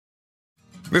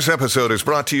This episode is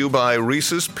brought to you by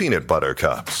Reese's Peanut Butter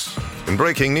Cups. In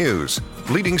breaking news,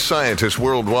 leading scientists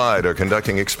worldwide are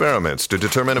conducting experiments to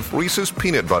determine if Reese's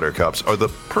Peanut Butter Cups are the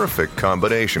perfect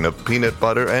combination of peanut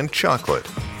butter and chocolate.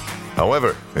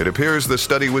 However, it appears the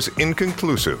study was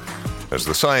inconclusive, as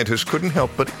the scientists couldn't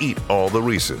help but eat all the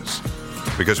Reese's.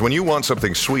 Because when you want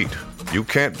something sweet, you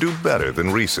can't do better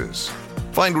than Reese's.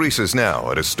 Find Reese's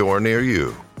now at a store near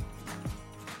you.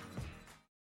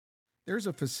 There's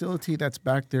a facility that's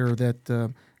back there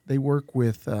that they work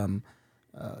with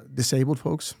disabled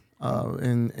folks,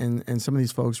 and some of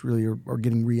these folks really are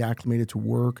getting reacclimated to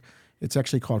work. It's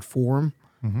actually called Forum,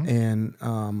 and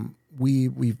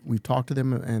we've talked to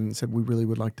them and said we really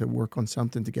would like to work on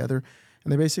something together.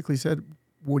 And they basically said,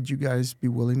 would you guys be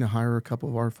willing to hire a couple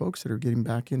of our folks that are getting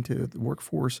back into the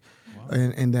workforce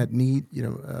and that need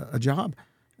a job?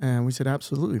 And we said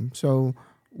absolutely. So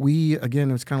we,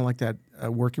 again, it's kind of like that,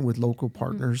 working with local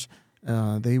partners.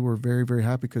 They were very, very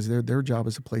happy because their job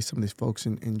is to place some of these folks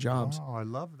in jobs. Oh, I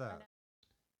love that.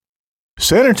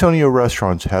 San Antonio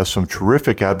Restaurants has some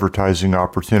terrific advertising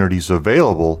opportunities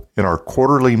available in our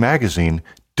quarterly magazine,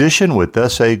 Dishin' with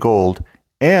S.A. Gold,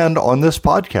 and on this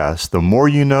podcast, The More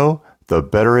You Know, The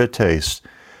Better It Tastes.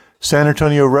 San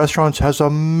Antonio Restaurants has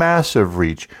a massive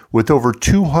reach with over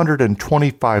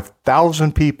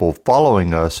 225,000 people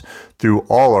following us through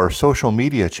all our social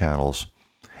media channels.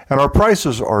 And our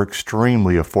prices are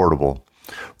extremely affordable.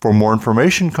 For more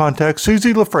information, contact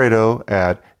Susie Lafredo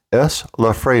at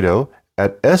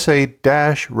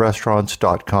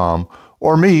slafredo@sa-restaurants.com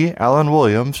or me, Alan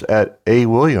Williams, at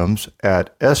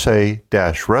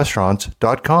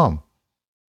awilliams@sa-restaurants.com.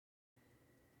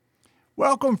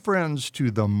 Welcome, friends,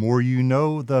 to The More You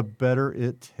Know, The Better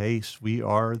It Tastes. We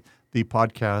are the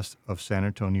podcast of San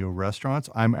Antonio Restaurants.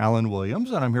 I'm Alan Williams,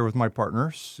 and I'm here with my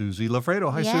partner, Susie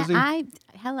Lafredo. Hi, Susie.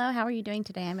 Hello, how are you doing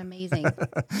today? I'm amazing.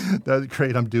 That's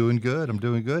great. I'm doing good.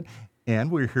 And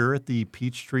we're here at the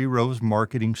Peachtree Rose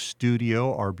Marketing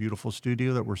Studio, our beautiful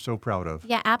studio that we're so proud of.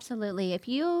 Yeah, absolutely. If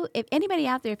anybody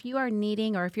out there, if you are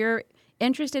needing or if you're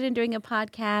interested in doing a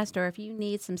podcast or if you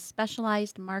need some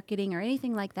specialized marketing or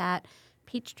anything like that,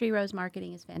 Peachtree Rose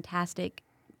Marketing is fantastic.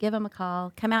 Give them a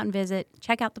call. Come out and visit.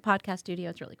 Check out the podcast studio.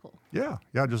 It's really cool. Yeah.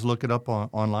 Just look it up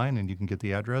online, and you can get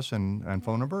the address and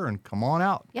phone number, and come on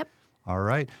out. Yep. All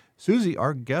right. Susie,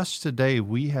 our guests today,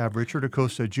 we have Richard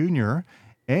Acosta Jr.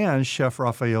 and Chef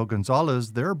Rafael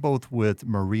Gonzales. They're both with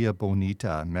Maria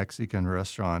Bonita, Mexican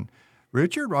restaurant.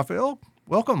 Richard, Rafael,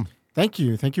 welcome. Thank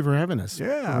you. Thank you for having us.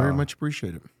 Yeah. Very much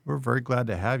appreciate it. We're very glad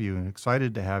to have you and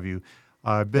excited to have you.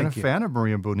 I've been a fan of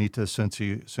Maria Bonita since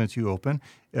you opened.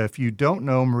 If you don't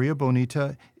know, Maria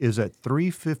Bonita is at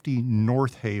 350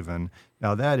 North Haven.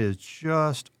 Now, that is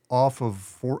just off of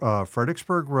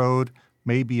Fredericksburg Road,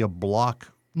 maybe a block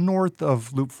north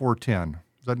of Loop 410.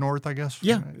 Is that north, I guess?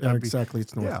 Yeah, exactly.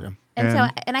 It's north, yeah.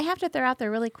 And I have to throw out there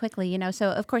really quickly,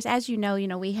 so of course, as you know,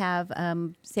 we have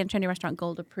San Antonio Restaurant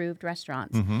Gold approved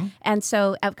restaurants. And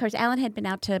so, of course, Alan had been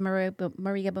out to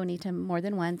Maria Bonita more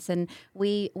than once, and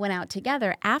we went out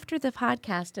together after the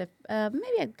podcast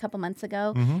maybe a couple months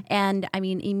ago. And I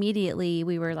mean, immediately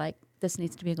we were like, this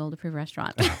needs to be a gold approved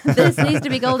restaurant. This needs to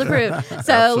be gold approved.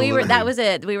 So that was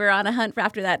it. We were on a hunt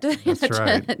after that to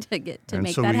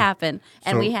make that happen.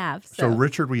 And we have. So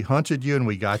Richard, we hunted you and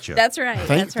we got you. That's right.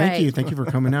 Thank you. Thank you for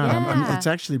coming out. Yeah. It's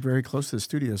actually very close to the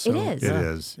studio. So. It is. It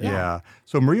is. Yeah.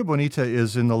 So Maria Bonita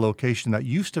is in the location that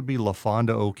used to be La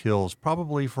Fonda Oak Hills,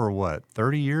 probably for what,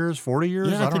 30 years, 40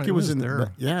 years? Yeah, I think it was in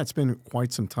there. Yeah, it's been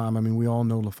quite some time. I mean, we all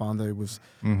know La Fonda. It was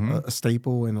a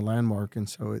staple and a landmark. And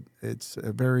so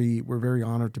we're very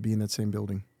honored to be in that same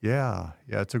building. Yeah,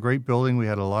 it's a great building. We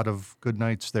had a lot of good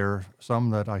nights there,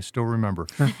 some that I still remember.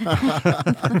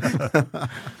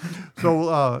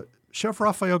 So, Chef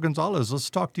Rafael Gonzales, let's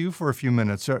talk to you for a few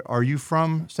minutes. Are you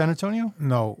from San Antonio?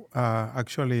 No,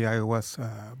 actually, I was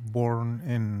born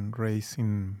and raised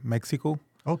in Mexico.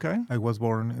 Okay. I was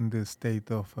born in the state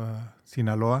of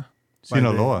Sinaloa.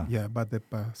 Sinaloa? By the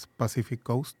Pacific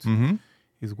coast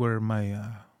is where my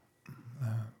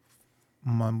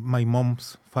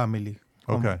mom's family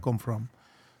come from.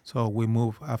 So we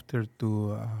moved after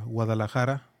to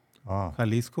Guadalajara,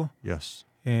 Jalisco. Yes.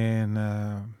 And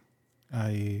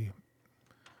I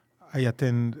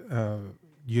attend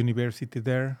university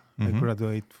there. I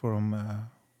graduate from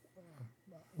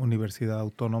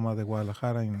Universidad Autónoma de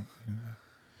Guadalajara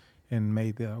and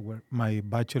made my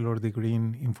bachelor degree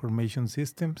in information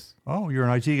systems. Oh, you're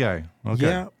an IT guy. Okay.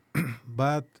 Yeah,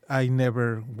 but I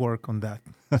never work on that.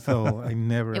 So I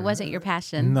never. It wasn't your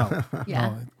passion. No. Yeah.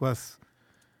 No, it was.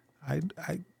 I'm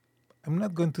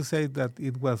not going to say that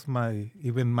it was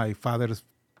even my father's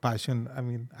passion. I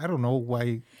mean, I don't know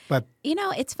why, but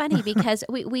It's funny because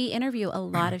we interview a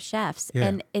lot of chefs, Yeah.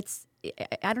 and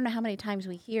I don't know how many times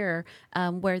we hear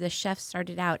where the chef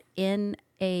started out in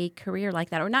a career like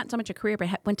that, or not so much a career, but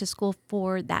went to school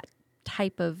for that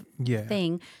type of Yeah.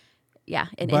 thing. Yeah,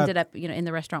 and But- ended up in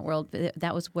the restaurant world.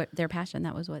 That was what their passion.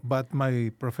 That was what. But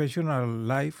my professional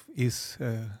life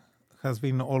has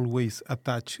been always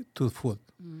attached to food,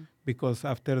 because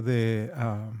after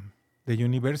the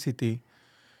university,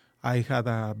 I had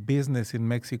a business in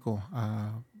Mexico,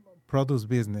 produce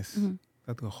business,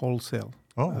 that was wholesale,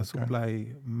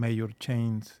 supply major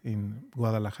chains in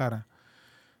Guadalajara.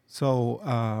 So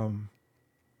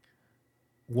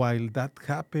while that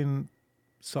happened,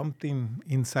 something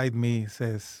inside me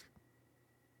says,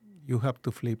 you have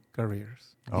to flip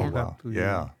careers. Oh, You wow. have to,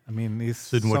 Yeah. I mean,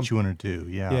 it's Did what you want to do.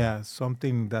 Yeah. yeah,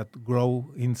 something that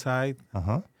grow inside.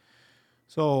 Uh-huh.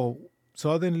 So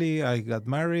suddenly I got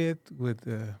married with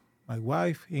my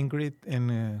wife, Ingrid,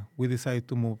 and we decided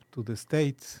to move to the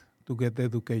States to get the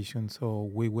education. So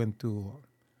we went to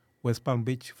West Palm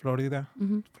Beach, Florida,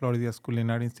 Florida's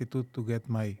Culinary Institute, to get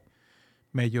my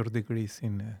major degrees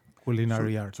in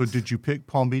culinary arts. So did you pick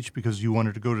Palm Beach because you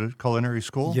wanted to go to culinary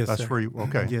school? Yes, That's sir. where you,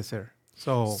 okay. Yes, sir.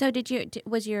 So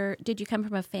Did you come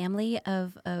from a family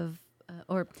of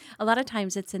or a lot of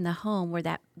times it's in the home where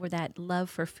that love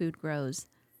for food grows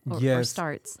or Yes.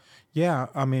 starts. yeah,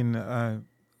 I mean,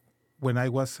 when I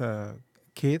was a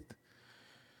kid,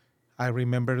 I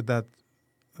remember that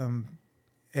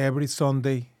every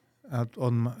Sunday at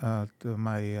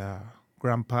my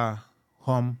grandpa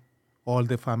home, all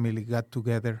the family got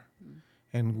together,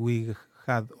 and we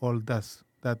had all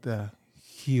that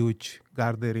huge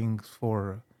gatherings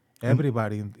for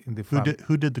everybody in the family.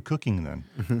 Who did the cooking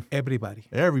then? Everybody.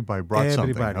 Everybody brought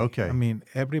something. Okay. I mean,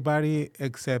 everybody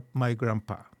except my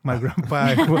grandpa. My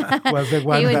grandpa was the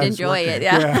one He would that enjoy it,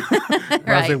 yeah.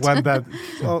 was the one that.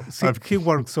 Oh, see, he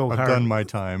worked so I've hard. done my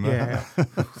time. Yeah,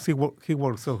 he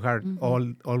worked so hard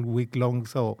all week long.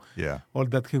 So Yeah. all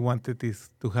that he wanted is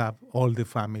to have all the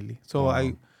family. So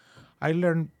I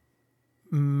learned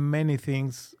many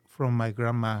things from my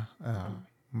grandma,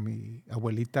 mi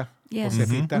abuelita, Yes.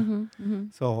 Josefita.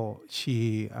 So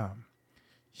she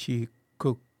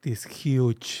cooked these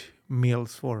huge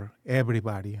meals for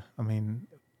everybody. I mean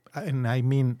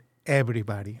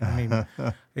everybody. I mean,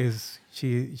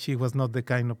 she was not the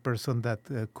kind of person that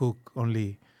cook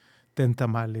only 10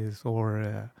 tamales or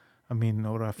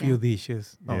a few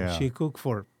dishes. No, Yeah. she cooked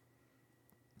for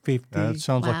 50. That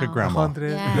sounds like a Wow. grandma.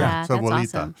 100. Yeah, Yeah. It's that's abuelita.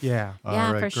 awesome. Yeah. All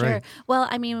Yeah, right, for great. sure. Well,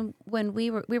 I mean, when we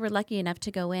were lucky enough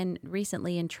to go in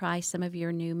recently and try some of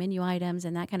your new menu items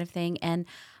and that kind of thing, and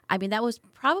I mean that was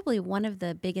probably one of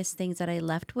the biggest things that I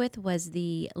left with was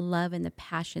the love and the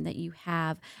passion that you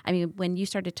have. I mean, when you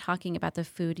started talking about the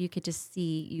food, you could just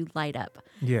see you light up,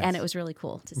 Yes. and it was really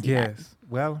cool to see that. Yes.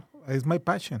 Well, it's my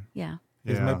passion. Yeah.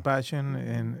 It's my Yeah. passion,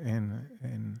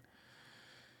 and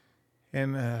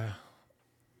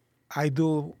I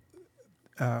do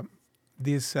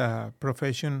this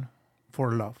profession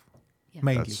for love, Yeah.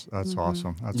 mainly. That's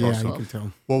awesome. That's Yeah, awesome. you can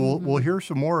tell. Well, we'll hear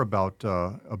some more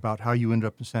about how you ended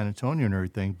up in San Antonio and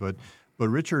everything. But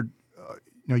Richard,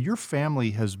 your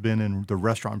family has been in the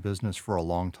restaurant business for a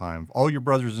long time. All your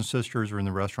brothers and sisters are in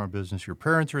the restaurant business. Your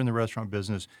parents are in the restaurant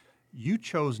business. You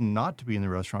chose not to be in the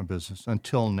restaurant business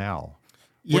until now.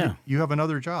 Yeah. You have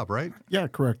another job, right? Yeah,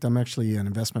 correct. I'm actually an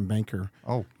investment banker.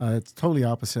 Oh. It's totally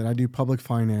opposite. I do public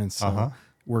finance,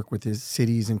 work with the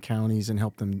cities and counties and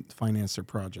help them finance their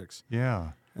projects.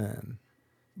 Yeah.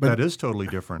 But That is totally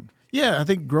different. yeah, I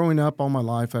think growing up all my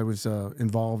life, I was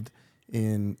involved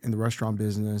in the restaurant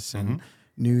business and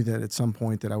knew that at some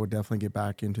point that I would definitely get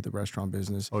back into the restaurant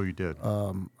business. Oh, you did.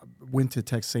 Went to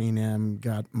Texas A&M,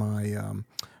 got my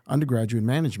undergraduate in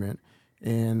management.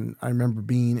 And I remember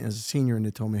being as a senior, and they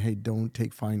told me, "Hey, don't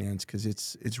take finance because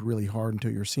it's really hard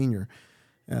until you're a senior."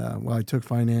 Well, I took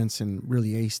finance and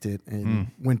really aced it,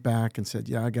 and went back and said,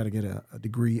 "Yeah, I got to get a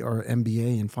degree or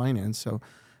MBA in finance." So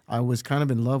I was kind of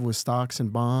in love with stocks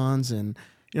and bonds, and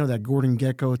that Gordon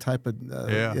Gekko type of.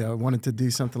 Wanted to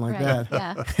do something like Right.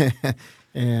 that. Yeah.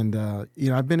 And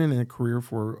I've been in a career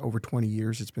for over 20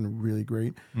 years. It's been really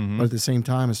great. But at the same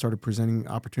time, I started presenting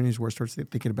opportunities where I started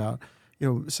thinking about.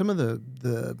 Some of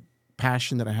the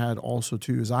passion that I had also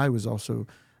too is I was also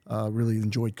really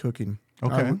enjoyed cooking.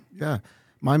 Okay.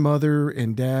 My mother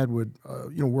and dad would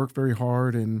work very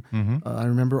hard, and I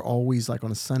remember always like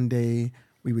on a Sunday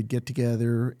we would get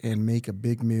together and make a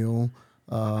big meal.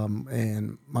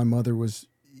 And my mother was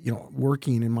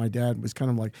working, and my dad was kind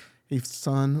of like, "Hey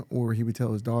son," or he would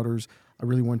tell his daughters, "I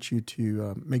really want you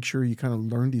to make sure you kind of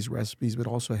learn these recipes, but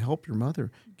also help your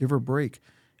mother, give her a break."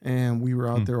 and we were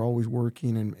out there always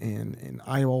working, and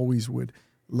I always would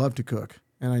love to cook.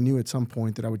 And I knew at some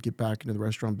point that I would get back into the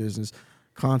restaurant business.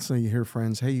 Constantly you hear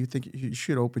friends, hey, you think you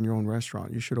should open your own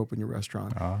restaurant? You should open your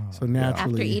restaurant. So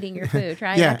naturally. After eating your food,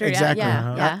 right? Yeah, After, exactly.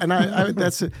 Yeah. And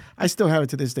I still have it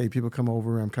to this day. People come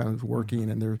over, I'm kind of working,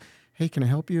 and they're, hey, can I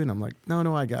help you? And I'm like,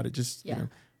 no, I got it. Just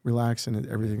relax, and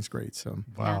everything's great. So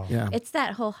Wow. yeah. It's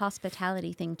that whole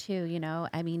hospitality thing too,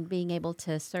 I mean, being able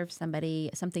to serve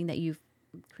somebody something that you've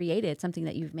created, something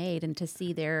that you've made, and to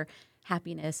see their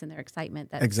happiness and their excitement.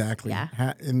 That's, exactly.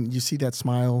 Yeah. And you see that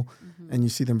smile, and you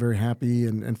see them very happy,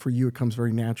 and for you it comes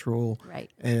very natural. Right.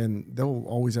 And they'll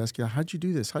always ask you, how'd you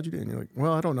do this? How'd you do it? And you're like,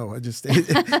 well, I don't know. I just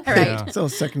Right. It's all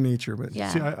second nature. But Yeah.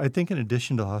 See, I think in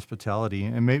addition to hospitality,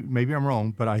 and maybe I'm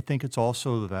wrong, but I think it's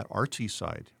also that artsy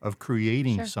side of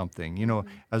creating something.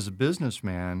 As a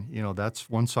businessman, that's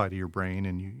one side of your brain,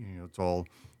 and it's all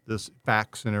this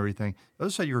facts and everything. The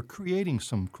other side, you're creating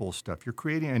some cool stuff. You're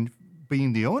creating, and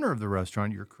being the owner of the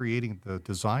restaurant, you're creating the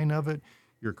design of it.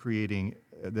 You're creating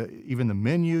even the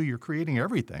menu. You're creating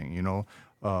everything.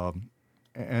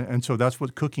 And so that's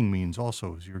what cooking means.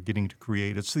 Also, is you're getting to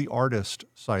create. It's the artist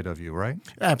side of you, right?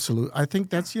 absolutely. I think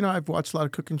that's, I've watched a lot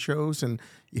of cooking shows, and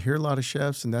you hear a lot of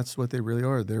chefs, and that's what they really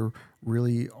are. They're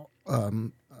really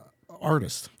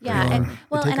artists. Yeah, They and take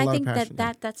a I lot of think passion.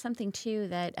 that's something too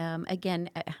that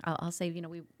again I'll say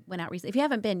we went out recently. If you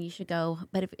haven't been, you should go.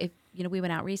 But if we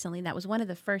went out recently, and that was one of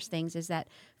the first things is that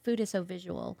food is so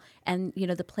visual, and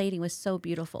the plating was so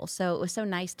beautiful. So it was so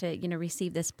nice to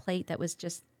receive this plate that was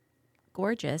just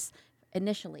gorgeous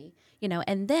initially,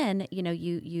 and then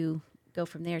you go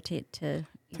from there to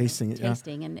Tasting it, yeah.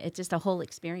 tasting, and it's just a whole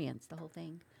experience, the whole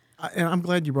thing. And I'm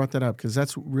glad you brought that up, because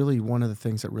that's really one of the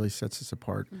things that really sets us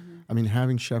apart. I mean,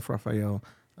 having Chef Rafael,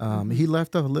 he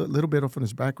left a little bit off on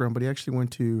his background, but he actually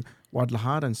went to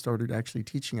Guadalajara and started actually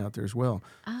teaching out there as well.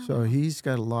 Oh. So he's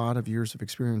got a lot of years of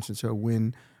experience. And so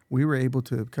when we were able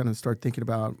to kind of start thinking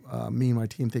about, me and my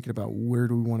team thinking about where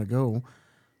do we want to go,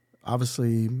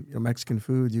 obviously, Mexican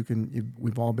food,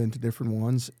 we've all been to different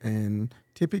ones. And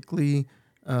typically,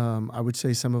 I would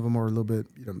say some of them are a little bit,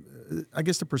 I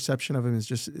guess the perception of them is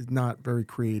just not very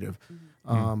creative.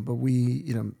 But we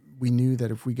knew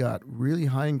that if we got really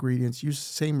high ingredients, used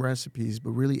the same recipes,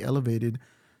 but really elevated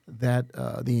that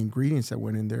the ingredients that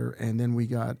went in there, and then we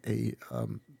got a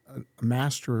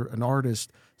master, an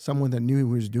artist, someone that knew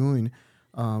what he was doing,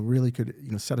 really could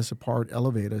set us apart,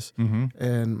 elevate us.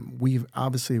 And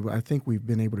I think we've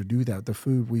been able to do that. The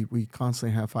food, we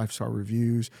constantly have 5-star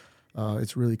reviews.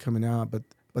 It's really coming out,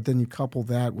 but then you couple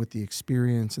that with the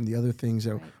experience and the other things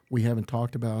that we haven't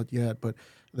talked about yet, but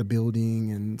the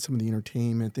building and some of the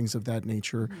entertainment, things of that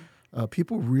nature.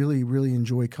 People really, really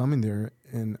enjoy coming there,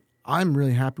 and I'm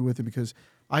really happy with it, because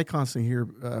I constantly hear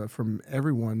from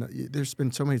everyone. There's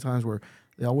been so many times where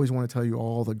they always want to tell you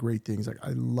all the great things. Like,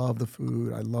 I love the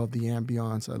food, I love the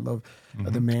ambiance, I love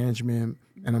the management,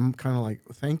 and I'm kind of like,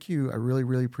 thank you, I really,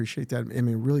 really appreciate that. I mean,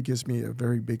 it really gives me a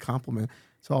very big compliment.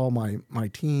 It's all my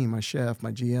team, my chef,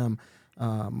 my GM,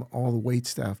 all the wait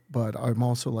staff. But I'm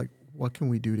also like, what can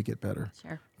we do to get better?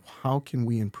 Sure. How can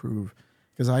we improve?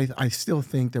 Because I still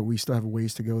think that we still have a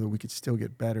ways to go, that we could still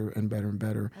get better and better and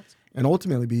better, and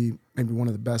ultimately be maybe one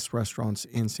of the best restaurants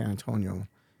in San Antonio.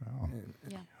 Wow.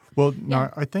 Yeah. Well,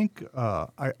 now I think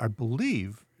I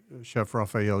believe, Chef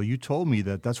Rafael, you told me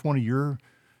that that's one of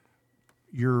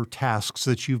your tasks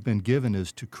that you've been given,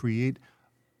 is to create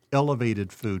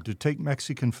elevated food, to take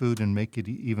Mexican food and make it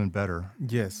even better.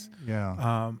 Yes.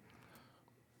 Yeah.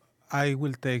 I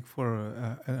will take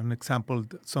for an example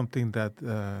something that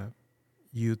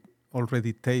you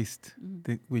already taste,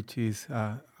 which is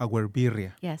our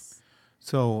birria. Yes.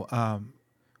 So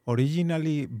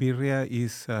originally, birria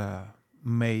is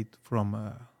made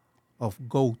from of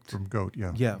goat. From goat,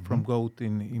 yeah. Yeah, from goat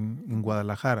in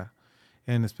Guadalajara,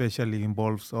 and especially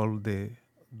involves all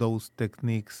those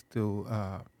techniques to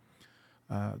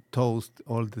toast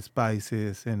all the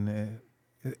spices and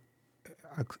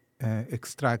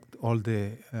extract all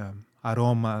the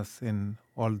aromas and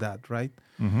all that, right?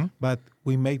 But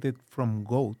we made it from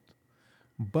goat.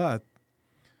 But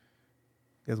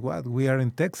guess what? We are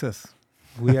in Texas.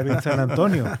 We are in San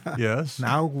Antonio. Yes.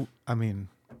 Now, I mean,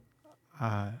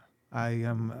 I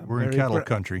am. We're in cattle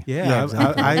country. Yeah,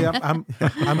 exactly.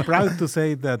 I'm proud to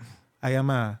say that I am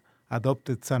a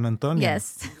adopted San Antonio.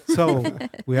 Yes. So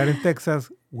we are in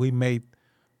Texas. We made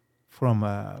from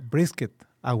brisket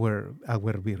our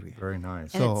birria. Very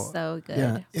nice. And it's so good.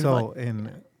 Yeah. So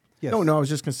and yes. No, I was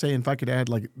just going to say, if I could add,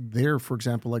 like there, for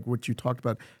example, like what you talked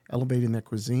about, elevating that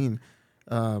cuisine.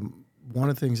 One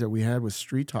of the things that we had was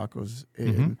street tacos,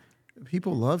 and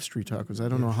people love street tacos. I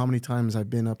don't know how many times I've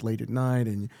been up late at night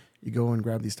and you go and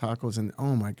grab these tacos and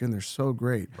oh my goodness, they're so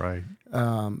great. Right.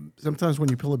 Sometimes when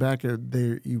you pull it back,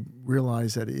 you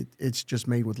realize that it's just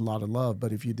made with a lot of love.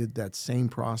 But if you did that same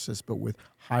process but with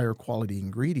higher quality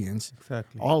ingredients,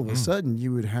 all of a sudden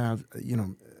you would have,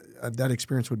 that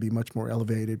experience would be much more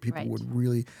elevated. People would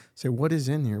really say, what is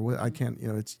in here? I can't,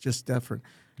 it's just different.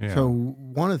 Yeah. So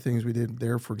one of the things we did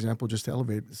there, for example, just to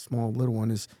elevate the small little one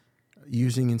is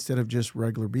using, instead of just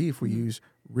regular beef, we use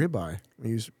ribeye. We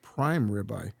use prime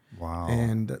ribeye. Wow.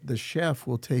 And the chef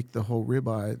will take the whole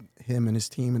ribeye, him and his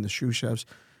team and the shoe chefs,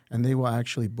 and they will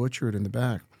actually butcher it in the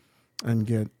back and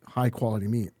get high quality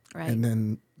meat. Right. And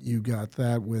then you got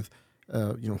that with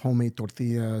homemade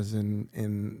tortillas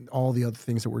and all the other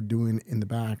things that we're doing in the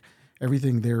back.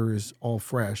 Everything there is all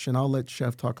fresh. And I'll let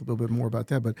Chef talk a little bit more about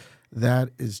that, but that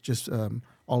is just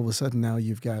all of a sudden now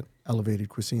you've got elevated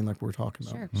cuisine like we're talking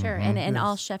about. Sure. And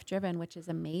all chef driven, which is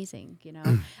amazing,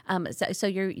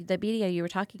 So the video you were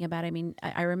talking about, I mean,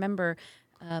 I remember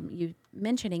you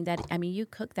mentioning that, I mean, you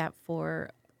cooked that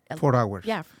for 4 hours.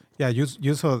 Yeah. Yeah,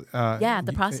 you saw.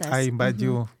 The process. I invite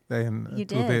you then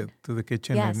to the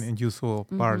kitchen, yes. and you saw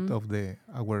part of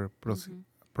our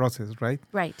process, right?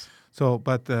 Right. So,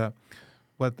 but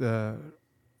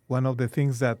one of the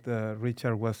things that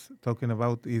Richard was talking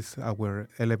about is our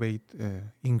elevate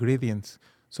ingredients.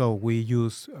 So we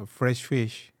use fresh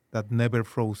fish that never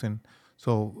frozen.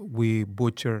 So we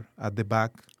butcher at the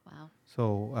back. Wow.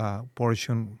 So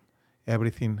portion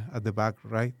everything at the back,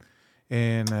 right?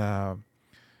 And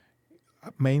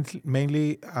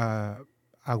mainly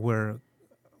our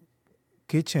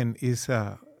kitchen is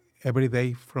every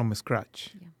day from scratch.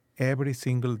 Yeah. Every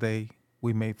single day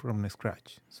we made from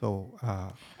scratch. So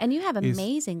and you have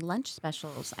amazing lunch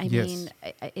specials. I mean,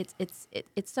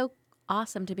 it's so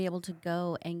awesome to be able to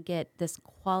go and get this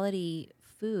quality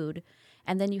food,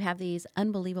 and then you have these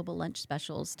unbelievable lunch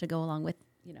specials to go along with.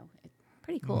 It's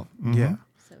pretty cool. Mm-hmm. Yeah.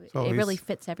 So it really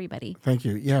fits everybody. Thank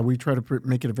you. Yeah, we try to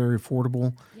make it very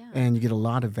affordable, and you get a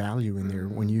lot of value in there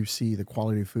when you see the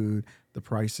quality of food, the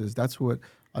prices. That's what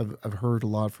I've heard a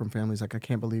lot from families. Like, I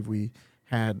can't believe we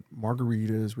had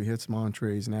margaritas, we had some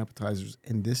entrees and appetizers,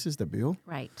 and this is the bill?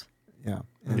 Right. Yeah.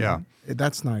 And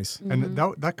that's nice. And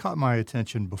that caught my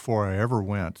attention before I ever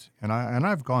went. And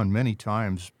I've gone many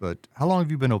times, but how long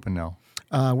have you been open now?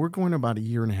 We're going about a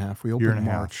year and a half. We opened in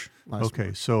March last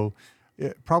March. So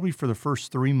probably for the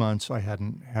first 3 months I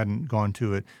hadn't gone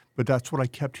to it, but that's what I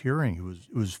kept hearing.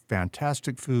 It was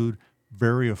fantastic food,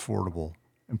 very affordable.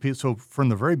 And so from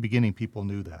the very beginning, people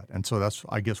knew that. And so that's,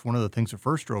 I guess, one of the things that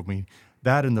first drove me,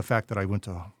 that and the fact that I went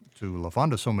to La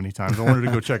Fonda so many times. I wanted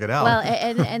to go check it out. Well,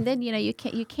 and then, you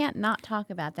can't not talk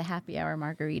about the happy hour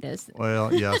margaritas.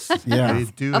 Well, yes. They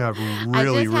do have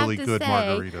really good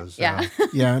margaritas. Yeah.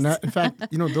 Yeah. And in fact,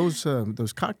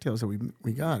 those cocktails that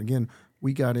we got, again,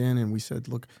 we got in and we said,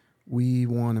 look, we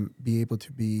want to be able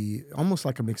to be almost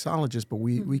like a mixologist, but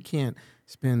we can't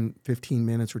spend 15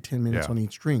 minutes or 10 minutes on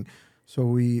each drink. So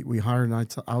we hired an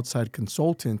outside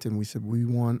consultant, and we said, we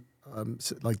want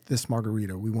like this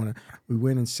margarita. We went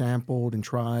and sampled and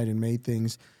tried and made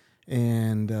things,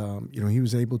 and he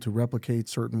was able to replicate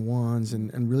certain ones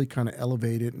and really kind of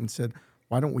elevate it, and said,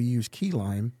 why don't we use key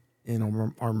lime in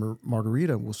our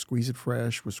margarita? We'll squeeze it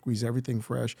fresh. We'll squeeze everything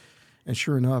fresh, and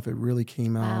sure enough, it really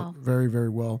came out very, very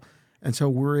well. And so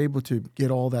we're able to get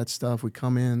all that stuff. We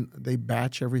come in, they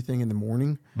batch everything in the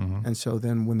morning. Mm-hmm. And so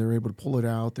then when they're able to pull it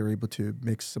out, they're able to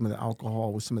mix some of the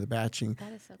alcohol with some of the batching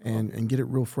so cool. and get it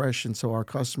real fresh. And so our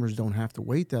customers don't have to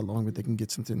wait that long, but they can get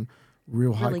something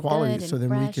real high quality. So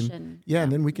then we can,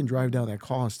 and then we can drive down that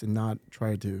cost and not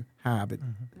try to have it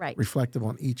reflective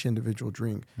on each individual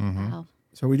drink. Mm-hmm. Wow.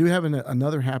 So we do have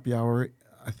another happy hour.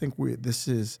 I think this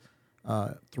is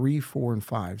 3, 4, and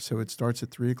 5. So it starts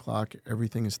at 3 o'clock.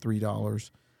 Everything is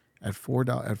 $3. At 4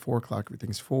 o'clock,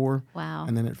 everything's $4. Wow.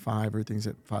 And then at 5, everything's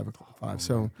at 5 o'clock. 5.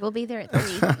 So we'll be there at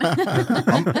 3.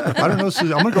 I don't know,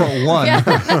 Susan. I'm gonna go at 1. Yeah,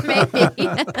 maybe.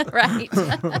 Right.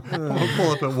 We'll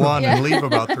pull up at 1 and leave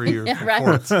about 3 or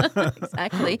 4.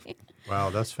 Exactly.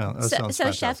 Wow, that sounds so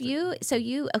fantastic. Chef,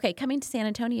 you coming to San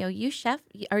Antonio, you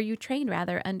trained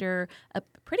rather under a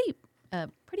pretty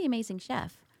amazing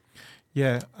chef.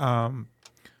 Yeah,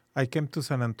 I came to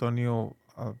San Antonio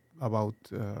about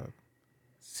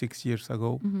 6 years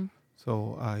ago. Mm-hmm.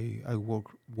 So I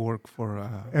work for.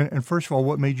 And first of all,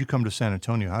 what made you come to San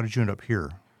Antonio? How did you end up here?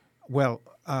 Well,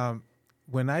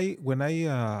 when I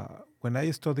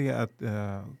studied at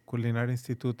Culinary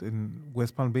Institute in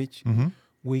West Palm Beach, mm-hmm.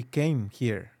 we came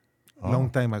here long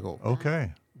time ago.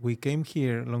 Okay. We came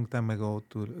here a long time ago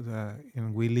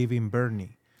and we live in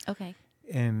Bernie. Okay.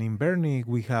 And in Bernie,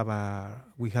 we had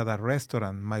a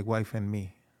restaurant, my wife and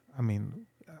me. I mean,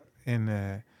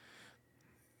 and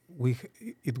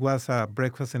it was a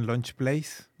breakfast and lunch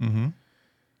place. Mm-hmm.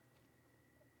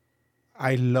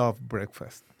 I love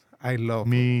breakfast.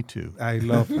 Me too. I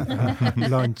love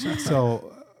lunch.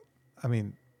 So, I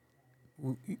mean,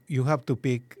 you have to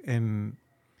pick, and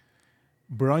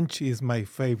brunch is my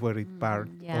favorite part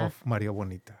of Maria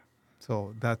Bonita.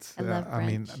 So that's,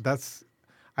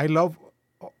 I love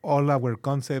all our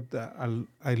concept.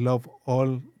 I love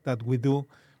all that we do,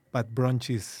 but brunch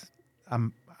is a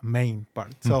main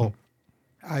part. So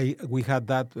we had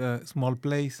that small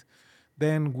place.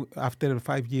 Then after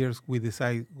 5 years, we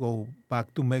decided to go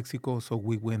back to Mexico. So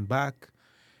we went back,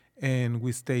 and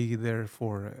we stayed there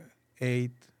for 8-9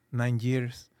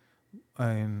 years.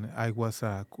 And I was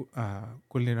a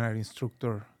culinary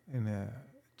instructor and a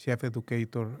chef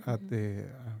educator at the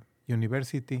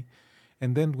university.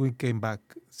 And then we came back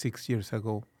 6 years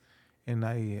ago, and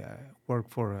I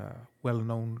worked for a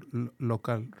well-known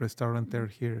local restaurateur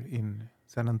here in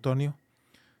San Antonio.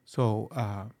 So,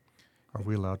 are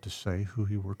we allowed to say who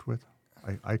he worked with?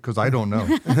 Because I don't know.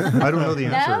 I don't know the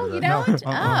answer No, to that. you don't?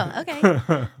 Oh,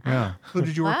 okay. Yeah. Who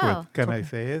did you work Wow. with? can I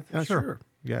say it? Yeah, sure.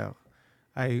 Yeah.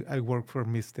 I work for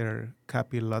Mr.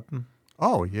 Cappy Lutton.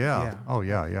 Oh, yeah. Yeah. Oh,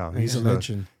 yeah. He's a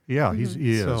legend. Yeah, he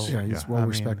is. So- Yeah, he's well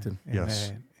respected.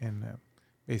 Yes. And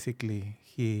basically,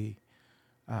 he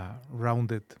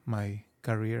rounded my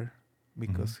career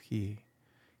because he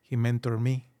mentored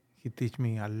me. He teach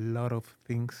me a lot of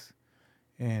things.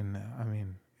 And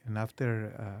and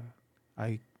after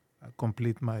I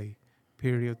complete my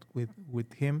period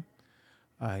with him,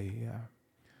 I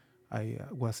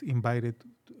was invited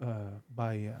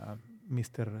by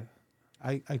Mr.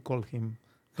 I call him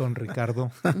Don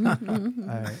Ricardo,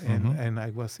 and I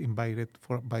was invited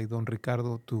by Don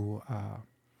Ricardo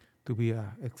to be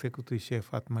a executive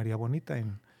chef at Maria Bonita,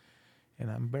 and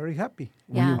I'm very happy.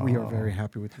 Yeah. We are very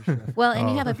happy with your chef. Well, and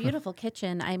you have a beautiful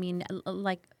kitchen. I mean,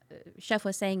 like Chef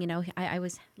was saying, I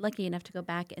was lucky enough to go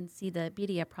back and see the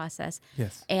birria process.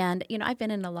 Yes. And, I've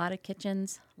been in a lot of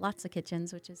kitchens, lots of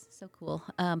kitchens, which is so cool.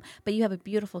 But you have a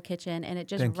beautiful kitchen, and it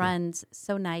just Thank you. runs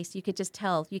so nice. You could just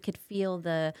tell, you could feel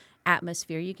the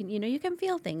atmosphere. You can, you can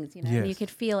feel things, and you Yes. could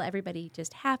feel everybody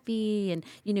just happy, and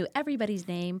you knew everybody's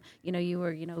name. You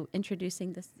were,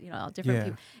 introducing this, all different Yeah.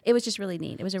 people. It was just really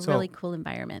neat. It was a So, really cool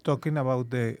environment. Talking about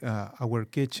the our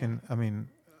kitchen, I mean,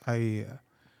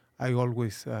 I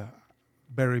always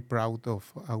very proud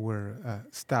of our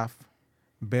staff,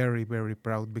 very, very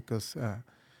proud, because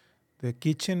the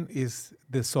kitchen is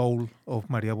the soul of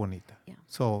Maria Bonita. Yeah.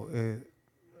 So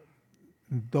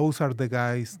those are the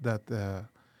guys that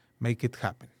make it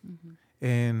happen,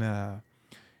 and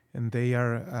they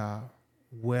are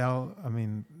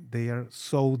they are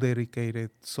so dedicated,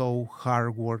 so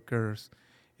hard workers,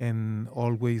 and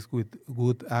always with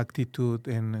good attitude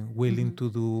and willing to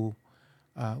do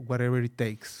whatever it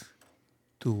takes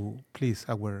to please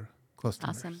our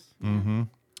customers. Awesome. Mm-hmm.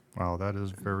 Wow, that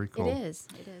is very cool. It is.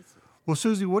 Well,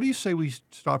 Susie, what do you say we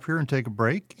stop here and take a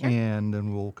break, and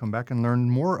then we'll come back and learn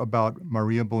more about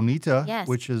Maria Bonita, Yes.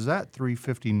 which is at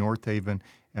 350 North Haven.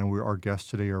 And our guests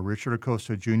today are Richard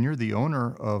Acosta, Jr., the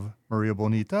owner of Maria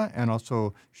Bonita, and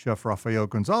also Chef Rafael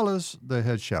Gonzales, the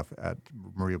head chef at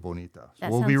Maria Bonita. So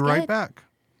That we'll be sounds right good. back.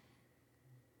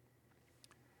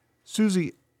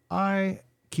 Susie, I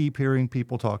keep hearing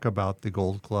people talk about the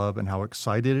Gold Club and how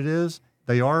excited it is.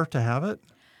 They are to have it.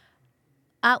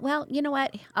 Well, you know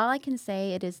what? All I can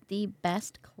say, it is the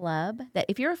best club. That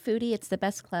if you're a foodie, it's the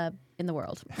best club in the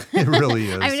world. It really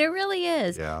is. I mean, it really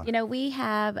is. Yeah. We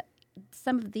have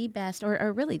some of the best,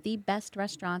 or really the best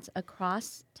restaurants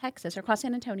across Texas, or across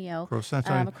San Antonio. Across San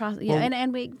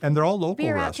Antonio. And they're all local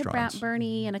veer out to restaurants.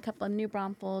 Bernie and a couple of New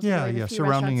Braunfels. Yeah, with a yeah, few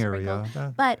surrounding restaurants area.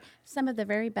 sprinkled. But some of the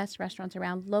very best restaurants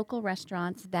around, local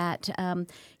restaurants that,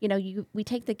 we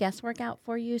take the guesswork out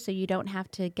for you, so you don't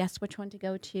have to guess which one to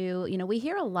go to. We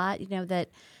hear a lot, that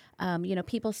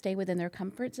people stay within their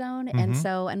comfort zone. And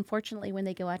so, unfortunately, when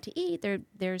they go out to eat,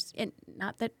 there's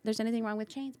not that there's anything wrong with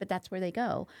chains, but that's where they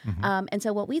go. And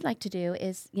so what we'd like to do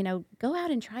is, go out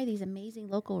and try these amazing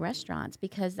local restaurants,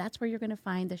 because that's where you're going to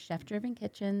find the chef-driven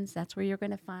kitchens. That's where you're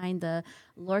going to find the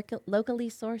locally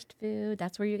sourced food.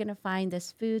 That's where you're going to find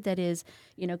this food that is,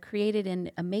 created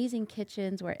in amazing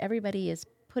kitchens where everybody is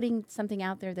putting something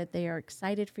out there that they are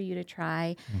excited for you to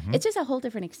try. It's just a whole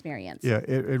different experience. Yeah,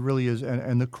 it really is.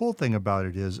 And the cool thing about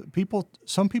it is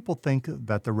some people think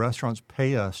that the restaurants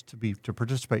pay us to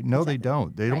participate. No, they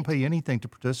don't. They don't pay anything to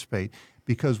participate,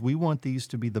 because we want these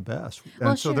to be the best. And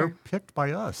Well, so they're sure. picked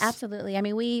by us. Absolutely. I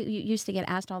mean, we used to get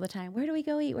asked all the time, where do we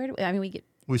go eat?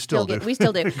 We We still do. We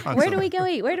still do. Where do we go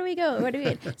eat? Where do we go? Where do we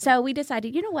eat? So we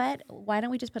decided, you know what? Why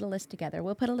don't we just put a list together?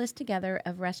 We'll put a list together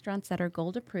of restaurants that are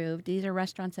gold approved. These are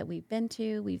restaurants that we've been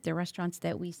to. They're restaurants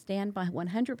that we stand by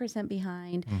 100%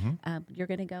 behind. You're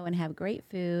going to go and have great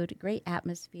food, great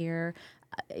atmosphere.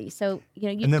 So,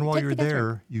 and then while you're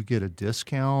there, you get a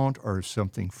discount or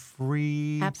something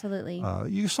free. Absolutely.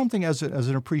 You get something as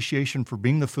an appreciation for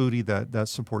being the foodie that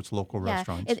supports local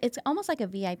restaurants. It's almost like a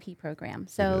VIP program.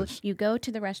 So you go to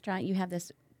the restaurant, you have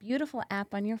this beautiful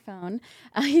app on your phone.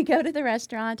 You go to the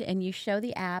restaurant and you show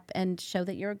the app and show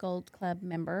that you're a Gold Club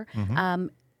member.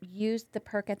 Use the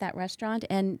perk at that restaurant,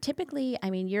 and typically,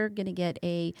 you're going to get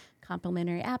a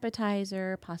complimentary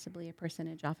appetizer, possibly a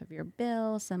percentage off of your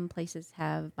bill. Some places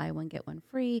have buy one, get one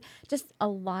free. Just a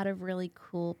lot of really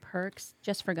cool perks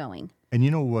just for going. And you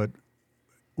know what?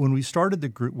 When we started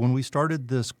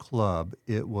this club,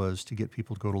 it was to get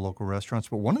people to go to local restaurants.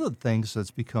 But one of the things that's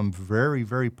become very,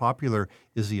 very popular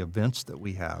is the events that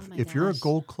we have. If you're a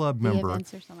Gold Club member, the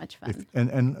events are so much fun.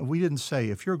 And we didn't say,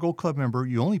 if you're a Gold Club member,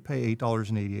 you only pay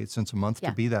 $8.88 a month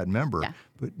to be that member. Yeah.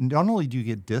 But not only do you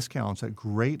get discounts at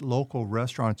great local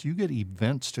restaurants, you get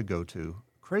events to go to.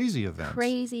 Crazy events.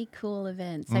 Crazy cool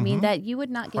events. That you would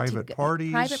not get private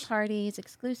parties. Private parties,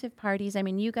 exclusive parties.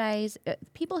 You guys,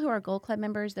 people who are Gold Club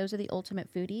members, those are the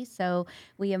ultimate foodies. So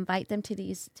we invite them to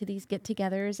these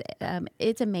get-togethers.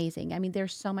 It's amazing. They're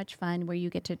so much fun where you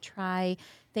get to try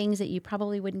things that you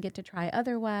probably wouldn't get to try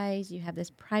otherwise. You have this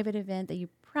private event that you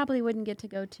probably wouldn't get to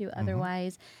go to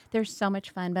otherwise. They're so much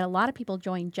fun, but a lot of people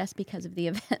join just because of the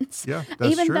events. Yeah, that's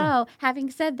Even true. though,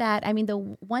 having said that, the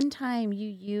one time you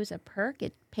use a perk,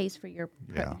 it pays for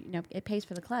it pays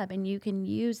for the club, and you can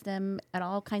use them at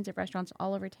all kinds of restaurants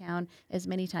all over town as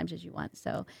many times as you want.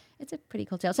 So it's a pretty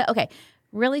cool deal. So, okay,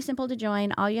 really simple to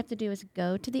join. All you have to do is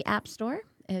go to the App Store,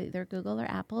 either Google or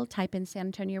Apple, type in San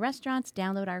Antonio Restaurants,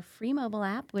 download our free mobile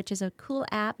app, which is a cool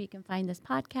app. You can find this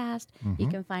podcast. You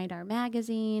can find our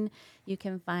magazine. You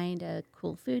can find a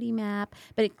cool foodie map.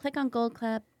 But click on Gold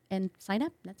Club and sign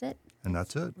up. That's it. And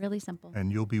that's it. Really simple.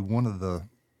 And you'll be one of the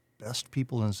best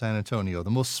people in San Antonio,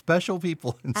 the most special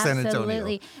people in San Antonio.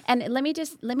 Absolutely. And let me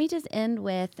just end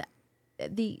with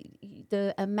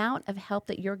the amount of help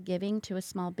that you're giving to a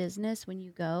small business when you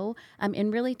go,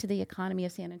 and really to the economy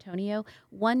of San Antonio.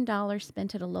 $1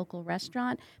 spent at a local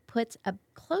restaurant puts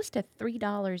close to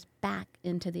 $3 back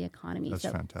into the economy. That's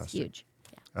fantastic. It's huge.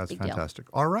 Yeah, that's big fantastic.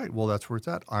 Deal. All right. Well, that's where it's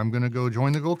at. I'm going to go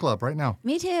join the Gold Club right now.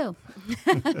 Me too.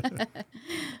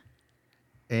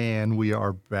 And we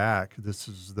are back. This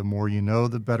is The More You Know,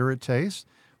 The Better It Tastes.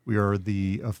 We are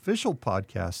the official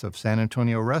podcast of San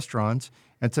Antonio Restaurants.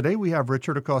 And today we have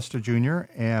Richard Acosta Jr.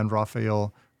 and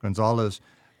Rafael Gonzales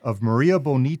of Maria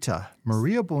Bonita.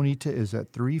 Maria Bonita is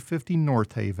at 350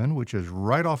 North Haven, which is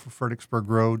right off of Fredericksburg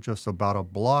Road, just about a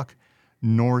block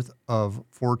north of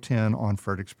 410 on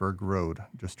Fredericksburg Road.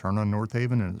 Just turn on North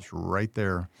Haven and it's right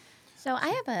there. So I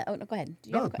have no, go ahead.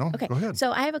 No, okay. Go ahead.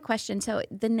 So I have a question. So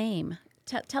the name,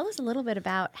 tell us a little bit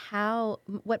about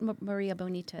what Maria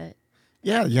Bonita.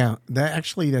 Yeah.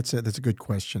 That's a good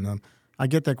question. I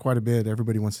get that quite a bit.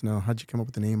 Everybody wants to know, how'd you come up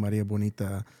with the name Maria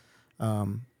Bonita?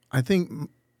 I think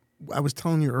I was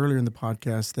telling you earlier in the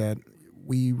podcast that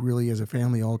we really, as a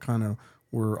family, all kind of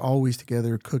were always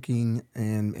together, cooking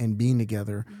and being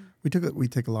together. We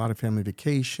take a lot of family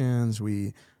vacations.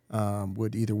 We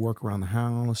would either work around the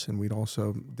house, and we'd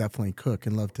also definitely cook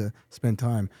and love to spend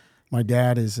time. My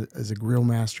dad is a grill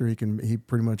master. He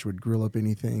pretty much would grill up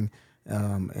anything,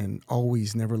 and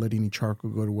always never let any charcoal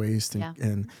go to waste,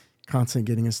 and constantly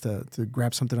getting us to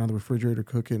grab something out of the refrigerator,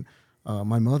 cook it.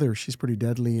 My mother, she's pretty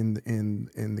deadly in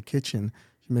the kitchen.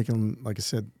 She's making, like I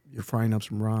said, you're frying up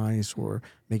some rice or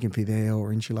making fideo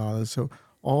or enchiladas. So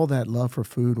all that love for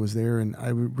food was there, and I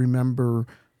remember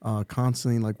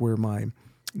constantly like where my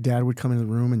dad would come into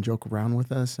the room and joke around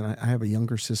with us. And I have a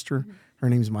younger sister. Her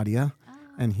name's Maria,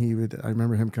 and I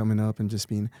remember him coming up and just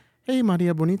being, "Hey,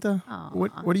 Maria Bonita,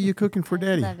 what are you cooking for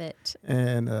Daddy?" I love it.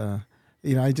 And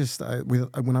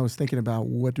when I was thinking about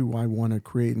what do I want to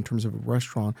create in terms of a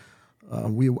restaurant, I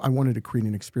wanted to create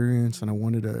an experience, and I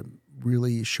wanted to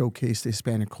really showcase the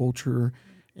Hispanic culture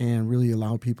and really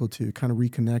allow people to kind of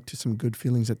reconnect to some good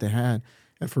feelings that they had.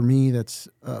 And for me, that's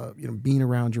being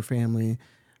around your family,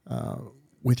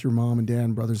 with your mom and dad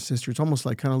and brothers and sisters. It's almost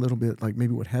like kind of a little bit like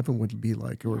maybe what heaven would be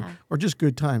like, or just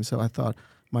good times. So I thought,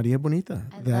 Maria Bonita.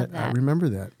 I remember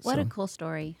that. What a cool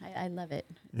story. I love it.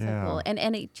 It's Yeah. so cool.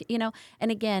 And it,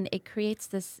 and again, it creates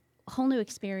this whole new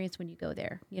experience when you go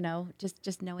there,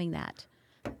 just knowing that.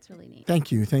 It's really neat.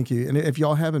 Thank you. And if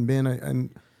y'all haven't been,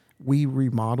 and we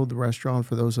remodeled the restaurant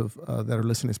for those of that are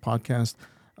listening to this podcast.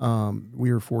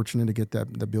 We were fortunate to get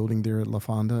the building there at La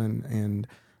Fonda, and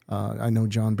I know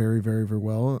John Barry very, very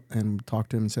well, and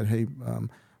talked to him and said, hey,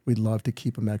 we'd love to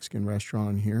keep a Mexican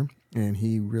restaurant here, and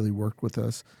he really worked with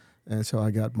us. And so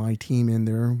I got my team in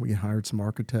there. We hired some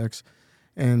architects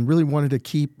and really wanted to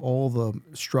keep all the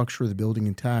structure of the building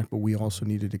intact, but we also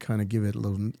needed to kind of give it a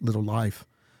little life.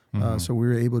 So we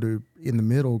were able to, in the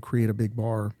middle, create a big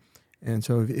bar. And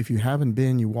so if you haven't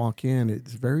been, you walk in,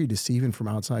 it's very deceiving from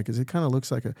outside because it kind of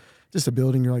looks like just a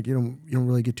building. You're like, you don't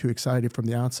really get too excited from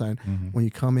the outside. When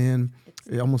you come in,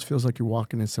 it almost feels like you're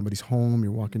walking in somebody's home.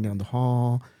 You're walking down the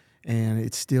hall, and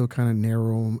it's still kind of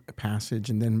narrow passage.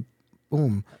 And then,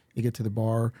 boom, you get to the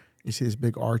bar. You see this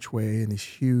big archway and these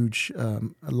huge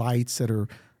lights that are,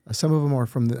 some of them are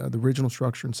from the original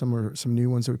structure, and some are some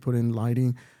new ones that we put in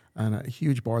lighting, and a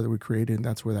huge bar that we created. And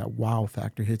that's where that wow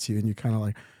factor hits you, and you kind of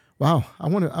like, wow, I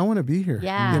want to be here.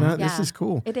 Yeah, this is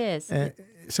cool. It is.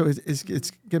 So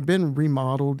it's been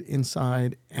remodeled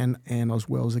inside and as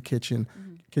well as a kitchen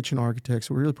architect.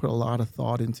 So we really put a lot of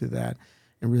thought into that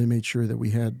and really made sure that we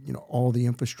had all the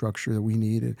infrastructure that we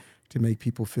needed to make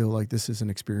people feel like this is an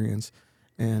experience.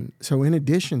 And so in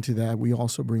addition to that, we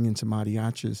also bring in some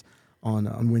mariachis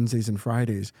on Wednesdays and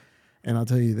Fridays. And I'll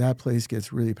tell you, that place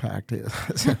gets really packed. It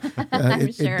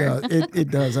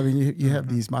does. I mean, you have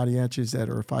these mariachis that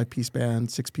are a 5-piece band,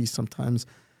 6-piece sometimes.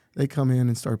 They come in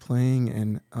and start playing,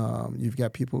 and you've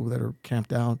got people that are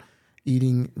camped out,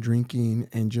 eating, drinking,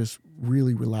 and just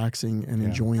really relaxing and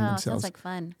enjoying themselves. Sounds like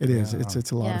fun. It is.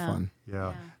 It's a lot of fun.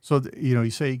 Yeah. So,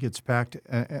 you say it gets packed.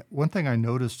 One thing I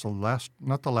noticed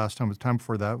not the last time, but the time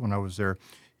before that when I was there,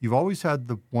 you've always had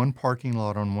the one parking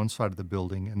lot on one side of the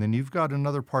building, and then you've got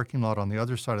another parking lot on the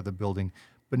other side of the building.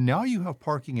 But now you have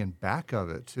parking in back of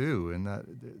it, too. And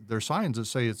there are signs that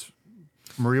say it's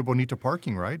Maria Bonita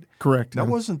parking, right? Correct. That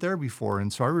wasn't there before.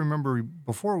 And so I remember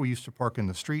before we used to park in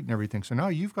the street and everything. So now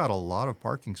you've got a lot of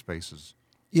parking spaces.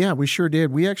 Yeah, we sure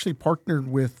did. We actually partnered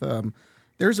with,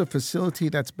 there's a facility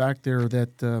that's back there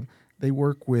that they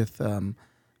work with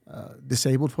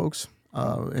disabled folks.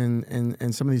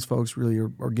 And some of these folks really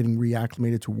are getting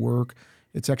reacclimated to work.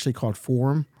 It's actually called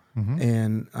Forum.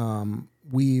 And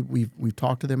we've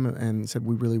talked to them and said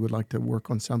we really would like to work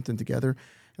on something together.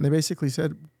 And they basically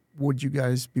said, would you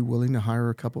guys be willing to hire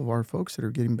a couple of our folks that are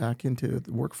getting back into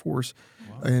the workforce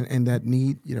and that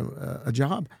need a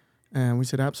job? And we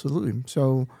said, absolutely.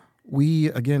 So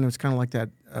again, it's kind of like that,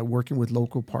 working with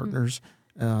local partners.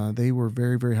 They were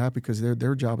very, very happy because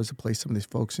their job is to place some of these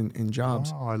folks in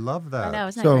jobs. Oh, I love that. I know,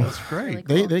 isn't So that great? That's great.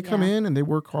 Really cool. They come in and they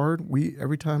work hard.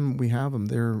 Every time we have them,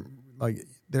 they're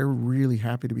really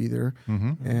happy to be there,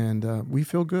 and we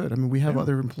feel good. I mean, we have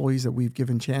other employees that we've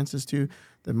given chances to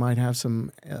that might have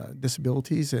some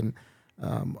disabilities, and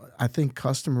I think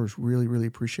customers really, really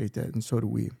appreciate that, and so do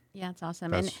we. Yeah, it's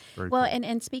awesome. That's very cool.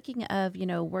 And speaking of,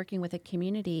 working with a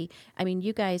community, I mean,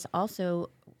 you guys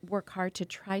also work hard to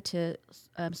try to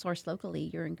source locally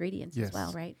your ingredients as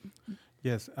well, right?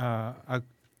 Yes.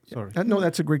 Sorry. No,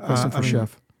 that's a great question for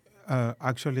Chef.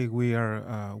 Actually, we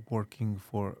are working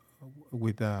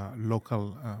with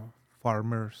local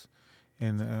farmers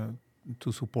and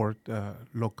to support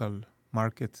local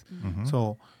markets.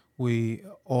 So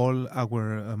all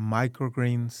our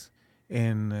microgreens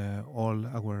and all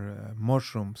our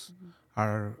mushrooms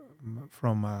are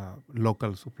from a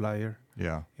local supplier.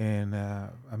 Yeah. And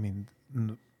I mean,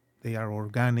 they are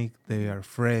organic, they are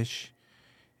fresh,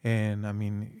 and I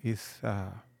mean, it's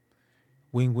a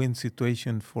win-win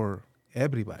situation for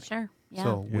everybody. Sure. Yeah.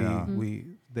 So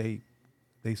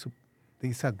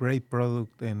it's a great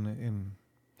product and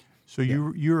So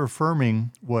you're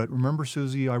affirming remember,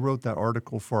 Susie, I wrote that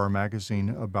article for our magazine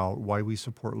about why we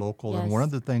support local. Yes. And one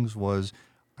of the things was,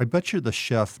 I bet you the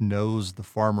chef knows the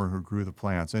farmer who grew the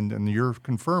plants. And you're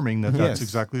confirming that that's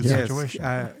exactly the situation.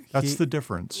 That's the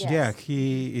difference. Yes. Yeah,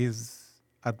 he is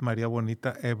at Maria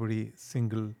Bonita every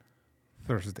single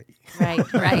Thursday. Right.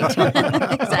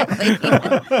 Exactly.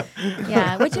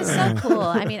 Yeah, which is so cool.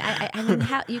 I mean, I mean,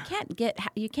 how you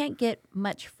can't get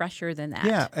much fresher than that.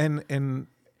 Yeah, and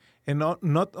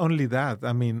not only that.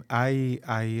 I mean, I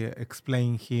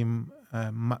explain him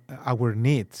our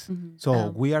needs.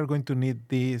 So we are going to need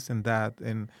this and that,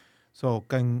 and so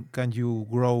can you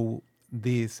grow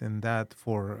this and that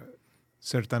for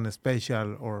certain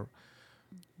special or.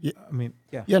 Yeah. I mean,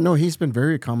 yeah. Yeah, no, he's been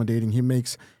very accommodating. He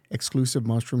makes exclusive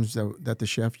mushrooms that the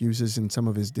chef uses in some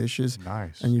of his dishes.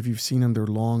 Nice. And if you've seen them, they're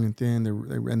long and thin,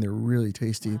 they're really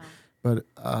tasty.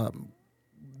 Wow.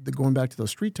 But going back to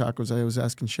those street tacos, I was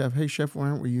asking Chef, hey, Chef, why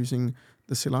aren't we using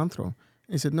the cilantro? And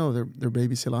he said, no, they're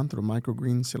baby cilantro,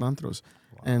 microgreen cilantros.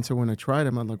 And so when I tried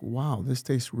them, I'm like, wow, this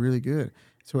tastes really good.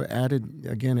 So it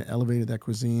it elevated that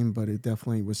cuisine, but it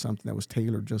definitely was something that was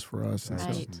tailored just for us. And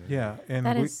Right. Yeah, and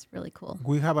That is really cool.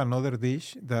 we have another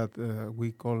dish that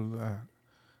we call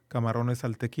camarones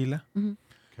al tequila,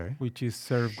 Okay. which is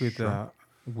served with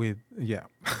shrimp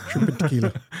and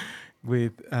tequila.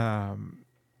 with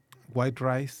white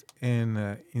rice,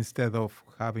 and instead of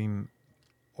having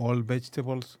all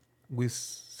vegetables, we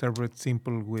serve it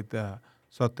simple with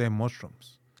sauté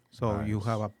mushrooms. So you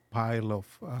have a pile of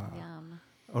Yum.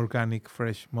 organic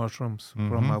fresh mushrooms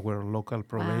from our local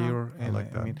purveyor. I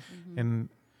like that. And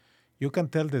you can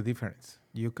tell the difference.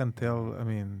 You can tell,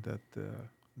 that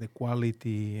the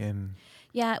quality and...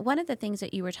 Yeah, one of the things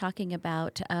that you were talking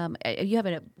about, you have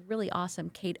a really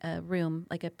awesome room,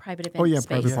 like a private event space.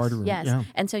 Private party room. Yes, Yeah.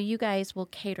 and so you guys will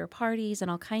cater parties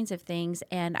and all kinds of things.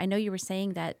 And I know you were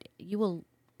saying that you will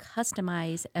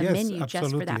customize a menu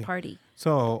just for that party.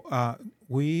 So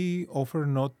we offer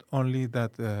not only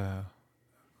that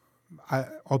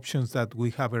options that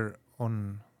we have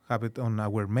it on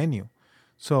our menu.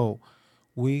 So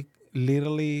we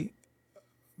literally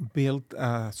built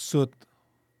a suit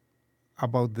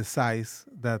about the size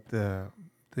that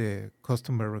the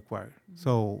customer requires.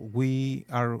 So we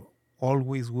are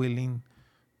always willing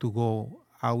to go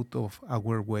out of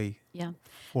our way. Yeah.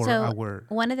 For so our...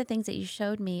 one of the things that you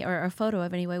showed me, or a photo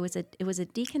of anyway, was it was a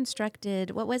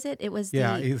deconstructed. What was it? It was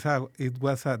it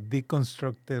was a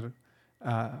deconstructed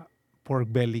pork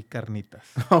belly carnitas.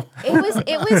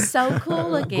 It was so cool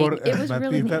looking. It was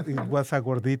really neat. It was a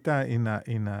gordita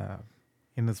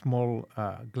in a small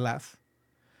glass.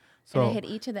 So and it had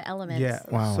each of the elements. Yeah.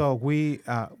 Wow. So we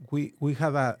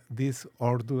had this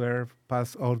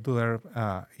past hors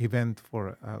d'oeuvre event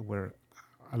for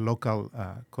a local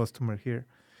customer here,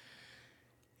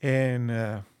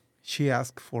 and she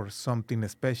asked for something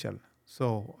special.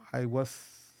 So I was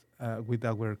with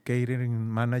our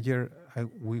catering manager.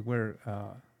 We were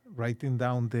writing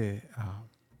down the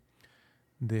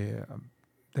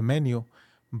menu,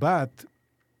 but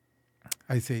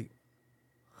I say,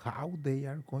 how they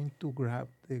are going to grab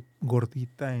the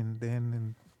gordita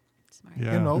and Smart.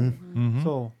 Yeah.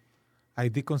 So I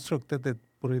deconstructed it,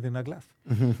 put it in a glass.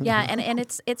 Yeah, and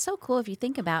it's so cool if you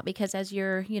think about, because as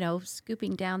you're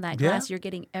scooping down that glass, you're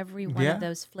getting every one of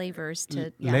those flavors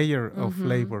to layer of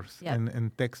flavors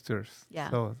and textures. Yeah,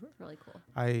 So it's really cool.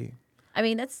 I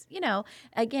mean, that's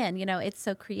again, it's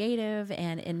so creative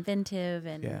and inventive,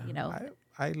 and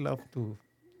I love to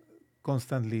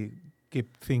constantly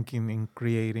keep thinking and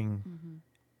creating.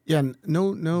 Yeah,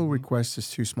 no request is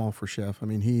too small for Chef. I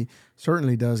mean, he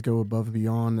certainly does go above and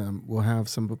beyond. We'll have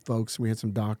some folks, we had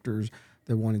some doctors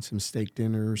that wanted some steak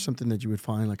dinner or something that you would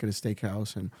find like at a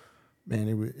steakhouse, and man,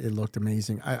 it looked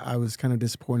amazing. I was kind of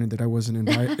disappointed that I wasn't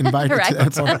invited to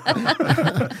that.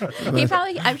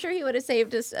 I'm sure he would have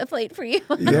saved us a plate for you.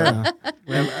 Yeah.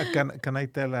 Well, can I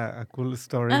tell a cool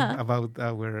story about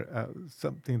our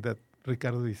something that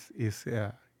Ricardo is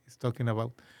talking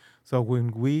about? So when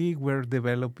we were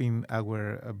developing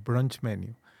our brunch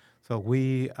menu, so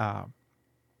we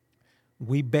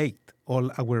baked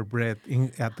all our bread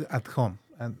at home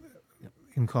and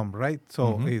in home, right?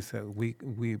 So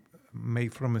we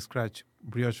made from scratch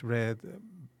brioche bread,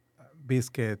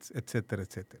 biscuits, etc.,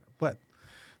 etc. But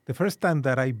the first time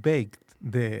that I baked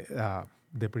the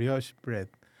brioche bread,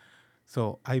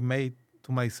 so I made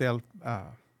to myself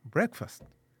breakfast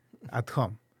at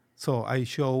home. So I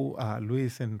show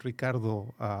Luis and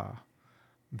Ricardo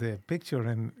the picture,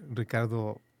 and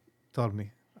Ricardo told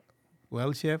me,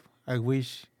 "Well, Chef, I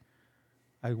wish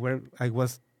I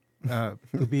was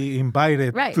to be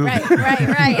invited." Right. to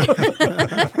Right.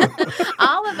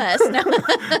 All of us. No.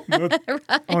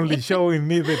 Not only showing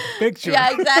me the picture.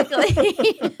 Yeah, exactly.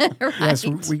 Right. Yes,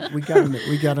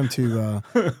 we got him to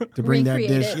bring that Recreate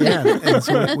dish. it. Yeah, and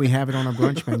so we have it on our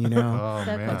brunch menu now. Oh,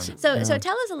 So man. cool. So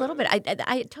tell us a little bit.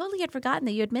 I totally had forgotten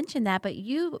that you had mentioned that, but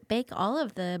you bake all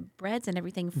of the breads and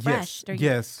everything fresh.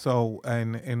 Yes. So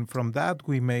and from that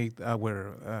we made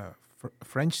our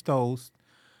French toast,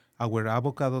 our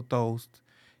avocado toast,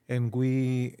 and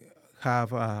we have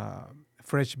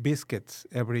fresh biscuits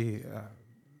every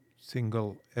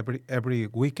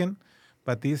weekend.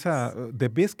 But these the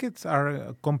biscuits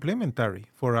are complimentary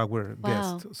for our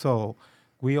guests. So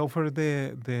we offer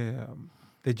the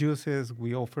juices,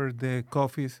 we offer the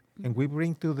coffees, and we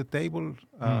bring to the table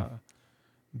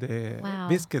the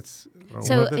biscuits.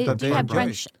 So that do they you have enjoy.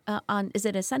 brunch on? Is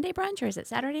it a Sunday brunch, or is it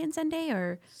Saturday and Sunday,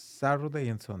 or? Saturday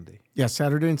and Sunday. Yeah,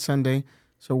 Saturday and Sunday.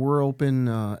 So we're open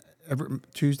every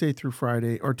Tuesday through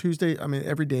Friday, or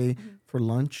every day for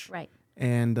lunch. Right.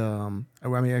 And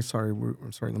I'm sorry.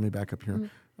 Let me back up here.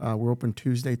 We're open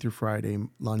Tuesday through Friday,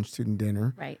 lunch to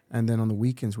dinner. Right. And then on the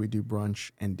weekends we do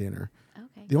brunch and dinner.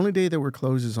 Okay. The only day that we're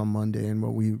closed is on Monday. And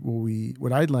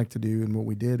what I'd like to do and what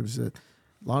we did was that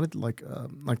a lot of like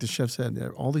the chef said,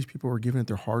 all these people are giving it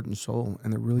their heart and soul,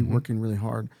 and they're really working really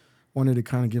hard. Wanted to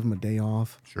kind of give them a day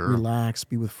off, relax,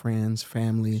 be with friends,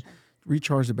 family,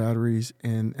 recharge the batteries,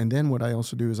 and then what I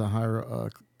also do is I hire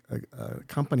a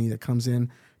company that comes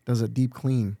in, does a deep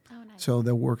clean. Oh, nice. So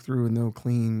they'll work through and they'll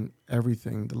clean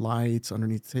everything, the lights,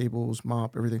 underneath the tables,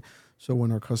 mop everything. So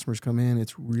when our customers come in,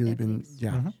 it's really been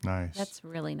nice. That's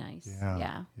really nice.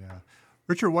 Yeah.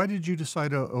 Richard, why did you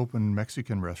decide to open a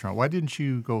Mexican recipe? Why didn't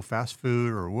you go fast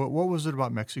food, or what was it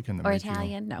about Mexican that Or made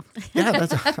Italian? No. Yeah,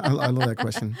 I love that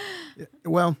question.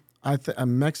 Well,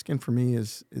 Mexican for me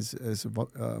is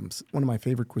one of my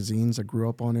favorite cuisines. I grew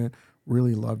up on it,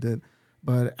 really loved it.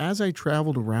 But as I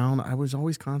traveled around, I was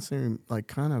always constantly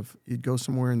you'd go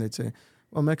somewhere and they'd say,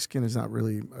 well, Mexican is not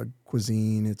really a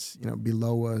cuisine. It's,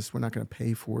 below us. We're not going to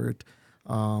pay for it.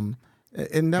 And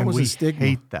that was a stigma. We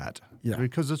hate that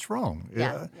because it's wrong.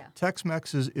 Yeah.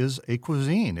 Tex-Mex is a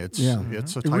cuisine. It's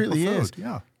a type really of food. is.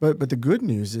 Yeah. But the good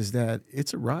news is that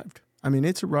it's arrived. I mean,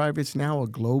 it's arrived. It's now a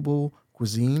global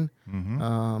cuisine.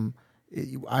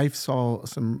 I saw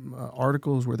some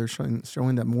articles where they're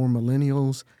showing that more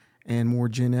millennials and more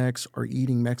Gen X are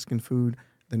eating Mexican food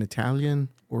than Italian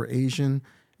or Asian.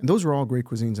 And those are all great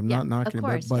cuisines. I'm not knocking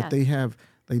it, but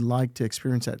they like to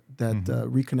experience that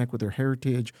reconnect with their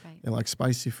heritage. Right. They like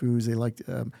spicy foods. They like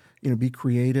to, be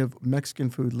creative. Mexican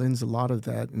food lends a lot of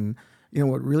that. And,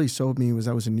 what really sold me was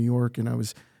I was in New York and I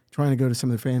was trying to go to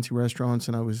some of the fancy restaurants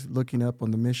and I was looking up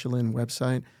on the Michelin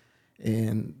website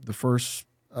and the first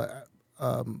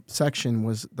section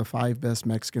was the 5 best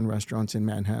Mexican restaurants in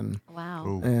Manhattan. Wow.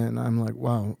 Ooh. And I'm like,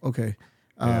 wow, okay.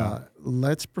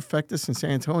 Let's perfect this in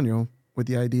San Antonio with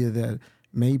the idea that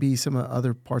maybe some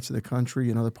other parts of the country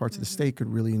and other parts of the state could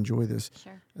really enjoy this.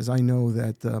 Sure. As I know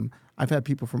that I've had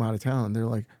people from out of town, they're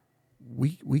like,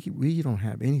 we don't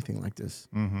have anything like this.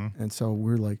 And so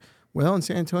we're like, well, in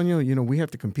San Antonio, we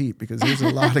have to compete because there's a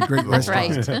lot of great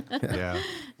restaurants.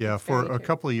 Yeah. For a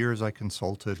couple of years, I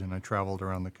consulted and I traveled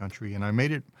around the country, and I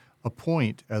made it a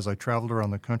point as I traveled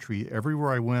around the country.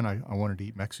 Everywhere I went, I wanted to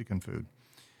eat Mexican food.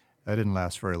 That didn't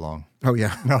last very long. Oh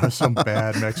yeah, no, some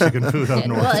bad Mexican food up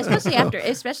north. Well,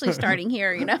 especially starting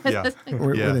here,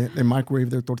 Where they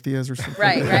microwave their tortillas or something.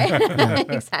 Right.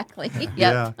 Exactly. Yep.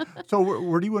 Yeah. So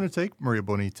where do you want to take Maria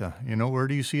Bonita? Where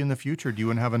do you see in the future? Do you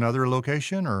want to have another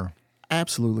location or?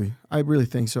 Absolutely, I really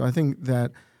think so. I think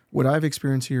that what I've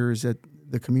experienced here is that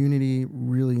the community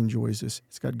really enjoys this.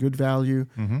 It's got good value,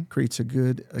 creates a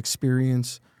good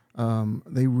experience.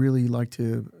 They really like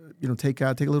to. Take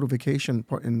a little vacation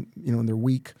in their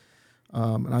week,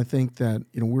 and I think that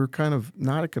we're kind of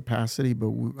not at capacity,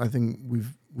 but I think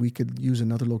we could use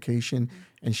another location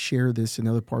and share this in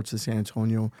other parts of San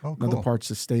Antonio, in other parts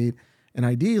of the state, and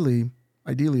ideally,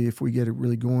 if we get it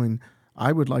really going,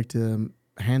 I would like to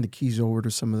hand the keys over to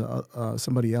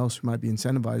somebody else who might be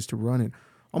incentivized to run it,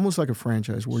 almost like a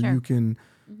franchise where you can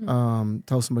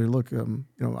tell somebody, look,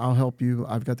 I'll help you.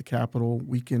 I've got the capital.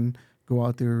 We can go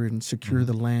out there and secure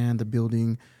the land, the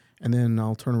building, and then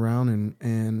I'll turn around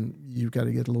and you've got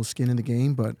to get a little skin in the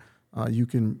game, but you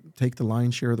can take the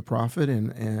lion's share of the profit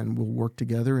and we'll work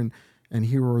together and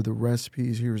here are the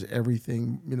recipes, here's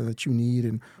everything that you need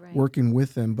and working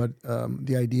with them. But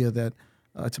the idea that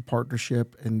it's a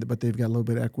partnership but they've got a little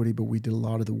bit of equity, but we did a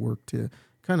lot of the work to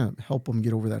kind of help them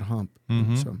get over that hump.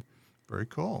 So. Very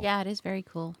cool. Yeah, it is very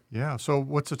cool. Yeah. So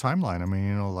what's the timeline? I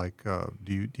mean,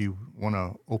 do you want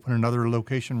to open another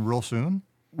location real soon?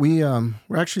 We're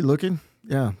actually looking.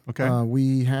 Yeah. Okay.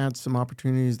 We had some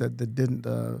opportunities that didn't.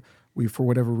 We for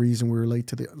whatever reason we were late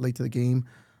to the game.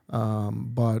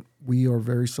 But we are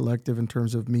very selective in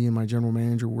terms of me and my general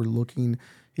manager. We're looking.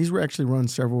 He's actually run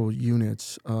several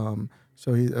units.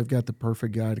 So I've got the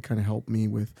perfect guy to kind of help me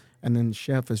with, and then the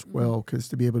chef as well, because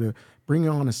to be able to bring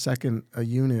on a second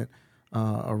unit.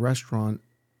 A restaurant,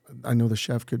 I know the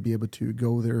chef could be able to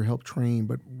go there, help train,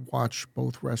 but watch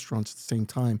both restaurants at the same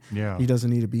time. Yeah. He doesn't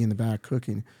need to be in the back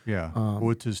cooking. Yeah.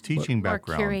 With his teaching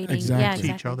background. Curating. Exactly.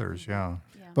 Teach others,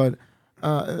 But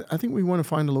I think we want to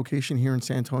find a location here in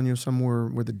San Antonio somewhere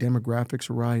where the demographics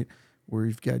are right, where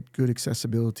you've got good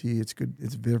accessibility. It's good.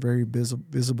 It's very, very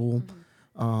visible.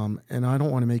 And I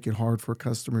don't want to make it hard for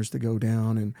customers to go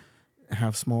down and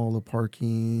have small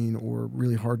parking or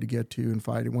really hard to get to and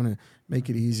fight. I want to make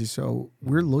it easy. So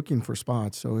we're looking for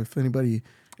spots. So if anybody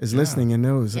is listening and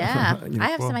knows. Yeah, You know, I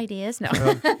have some ideas. No.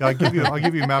 I'll give you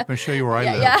a map and show you where I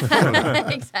live. Yeah,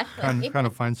 exactly. kind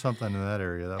of find something in that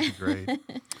area. That would be great.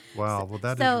 Wow. Well,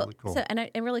 that is really cool. So,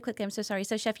 and really quickly, I'm so sorry.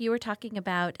 So, Chef, you were talking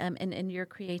about in your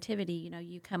creativity. You know,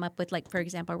 you come up with, like, for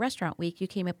example, Restaurant Week. You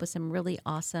came up with some really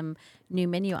awesome new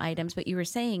menu items. But you were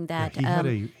saying that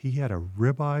he had a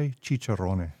ribeye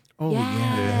chicharrone. Oh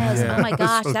yes. yeah. Oh my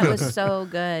gosh, that was so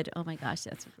good. Oh my gosh,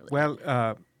 that's really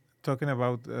Well, talking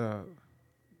about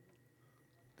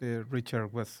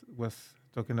Richard was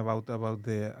talking about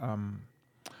the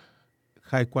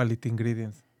high quality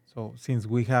ingredients. So since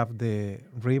we have the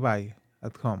ribeye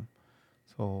at home,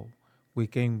 so we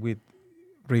came with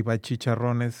ribeye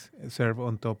chicharrones served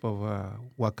on top of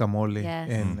guacamole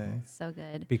and so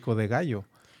good. pico de gallo.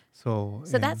 So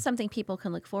that's something people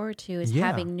can look forward to is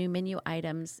having new menu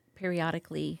items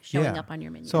periodically showing up on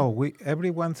your menu. So we every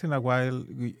once in a while,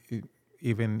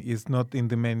 even it's not in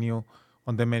the menu,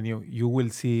 on the menu, you will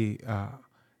see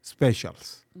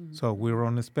specials. Mm-hmm. So we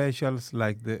run specials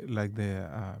like the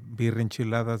beer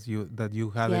enchiladas that you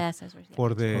had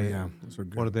for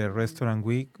the Restaurant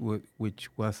Week, which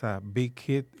was a big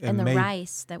hit. And the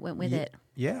rice that went with it.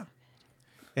 Yeah,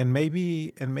 and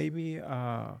maybe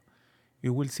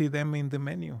you will see them in the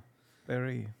menu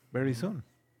very, very soon.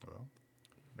 Well,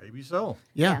 maybe so.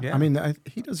 Yeah. I mean,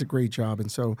 he does a great job.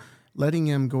 And so letting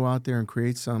him go out there and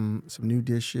create some new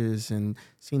dishes and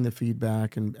seeing the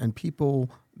feedback and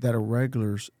people that are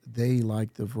regulars, they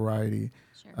like the variety.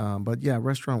 Sure. But yeah,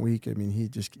 Restaurant Week, I mean,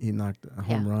 he knocked a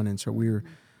home run. And so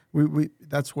we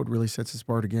that's what really sets us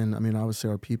apart again. I mean,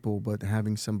 obviously our people, but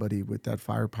having somebody with that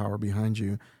firepower behind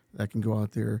you that can go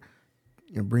out there,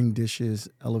 you know, bring dishes,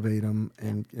 elevate them,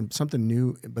 and something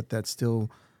new, but that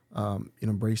still,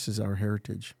 embraces our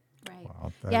heritage. Right.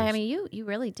 Wow, I mean, you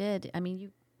really did. I mean,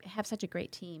 you have such a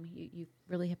great team. You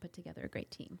really have put together a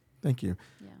great team. Thank you.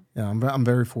 Yeah, I'm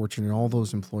very fortunate. All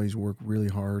those employees work really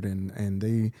hard,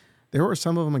 and there were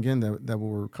some of them again that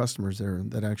were customers there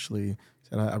that actually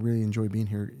said, I really enjoy being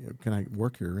here. Can I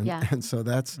work here? And so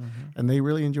that's and they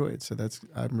really enjoy it. So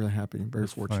I'm really happy. Very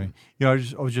fortunate. Funny. You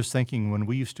know, I was just thinking when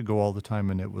we used to go all the time,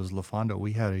 and it was La Fonda.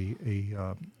 We had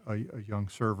a young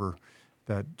server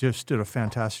that just did a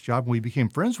fantastic job. We became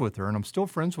friends with her, and I'm still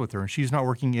friends with her. And she's not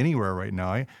working anywhere right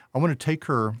now. I want to take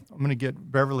her. I'm going to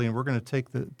get Beverly, and we're going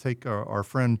to take our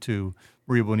friend to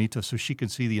Maria Bonita so she can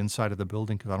see the inside of the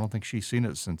building, because I don't think she's seen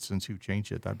it since you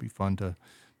changed it. That'd be fun to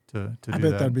do that. I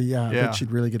bet that'd be I bet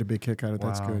she'd really get a big kick out of it. Wow.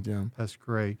 That's good. Yeah, that's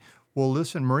great. Well,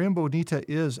 listen, Maria Bonita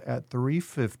is at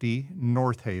 350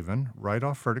 North Haven, right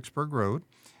off Fredericksburg Road,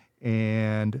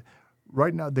 and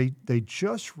right now they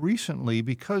just recently,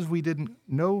 because we didn't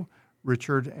know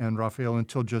Richard and Rafael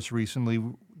until just recently,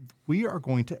 we are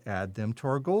going to add them to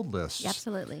our gold list.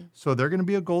 Absolutely. So they're going to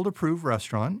be a gold approved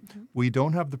restaurant. Mm-hmm. We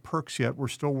don't have the perks yet. We're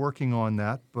still working on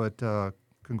that, but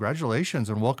congratulations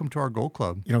and welcome to our Gold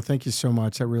Club. You know, thank you so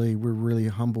much. we're really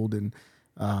humbled and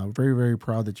very, very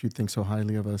proud that you think so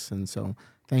highly of us. And so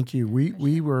thank you.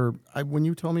 When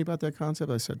you told me about that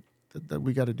concept, I said that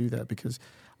we got to do that, because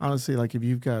honestly, like, if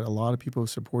you've got a lot of people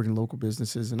supporting local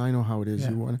businesses, and I know how it is,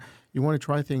 you want to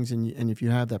try things, and if you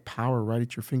have that power right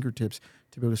at your fingertips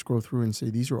to be able to scroll through and say,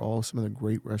 these are all some of the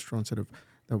great restaurants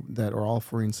that are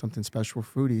offering something special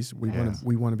for foodies.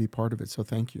 We want to be part of it. So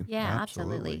thank you. Yeah,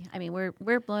 absolutely. I mean,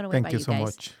 we're blown away by you guys. Thank you so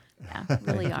much. Yeah,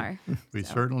 really are. We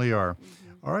certainly are. Mm-hmm.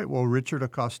 All right. Well, Richard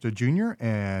Acosta Jr.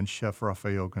 and Chef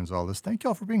Rafael Gonzales, thank you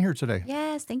all for being here today.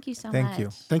 Yes, thank you so much. Thank you.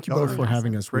 Thank you both for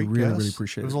having us. We really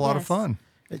appreciate it. It was a lot of fun.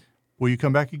 Will you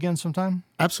come back again sometime?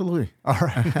 Absolutely. All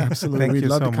right. Absolutely. We'd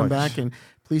love to come back, and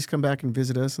please come back and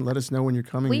visit us and let us know when you're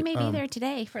coming. We may be there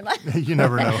today for lunch. You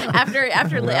never know.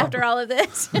 after all of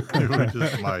this. We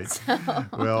just might. So.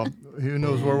 Well, who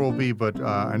knows where we'll be, but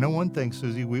I know one thing,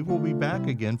 Susie, we will be back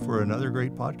again for another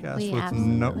great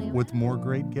podcast with more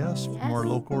great guests from our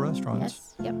local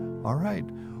restaurants. Yes. Yep. All right.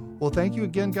 Well, thank you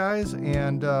again, guys,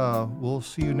 and we'll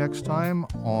see you next time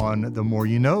on The More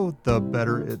You Know, The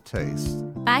Better It Tastes.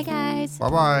 Bye, guys.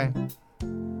 Bye-bye.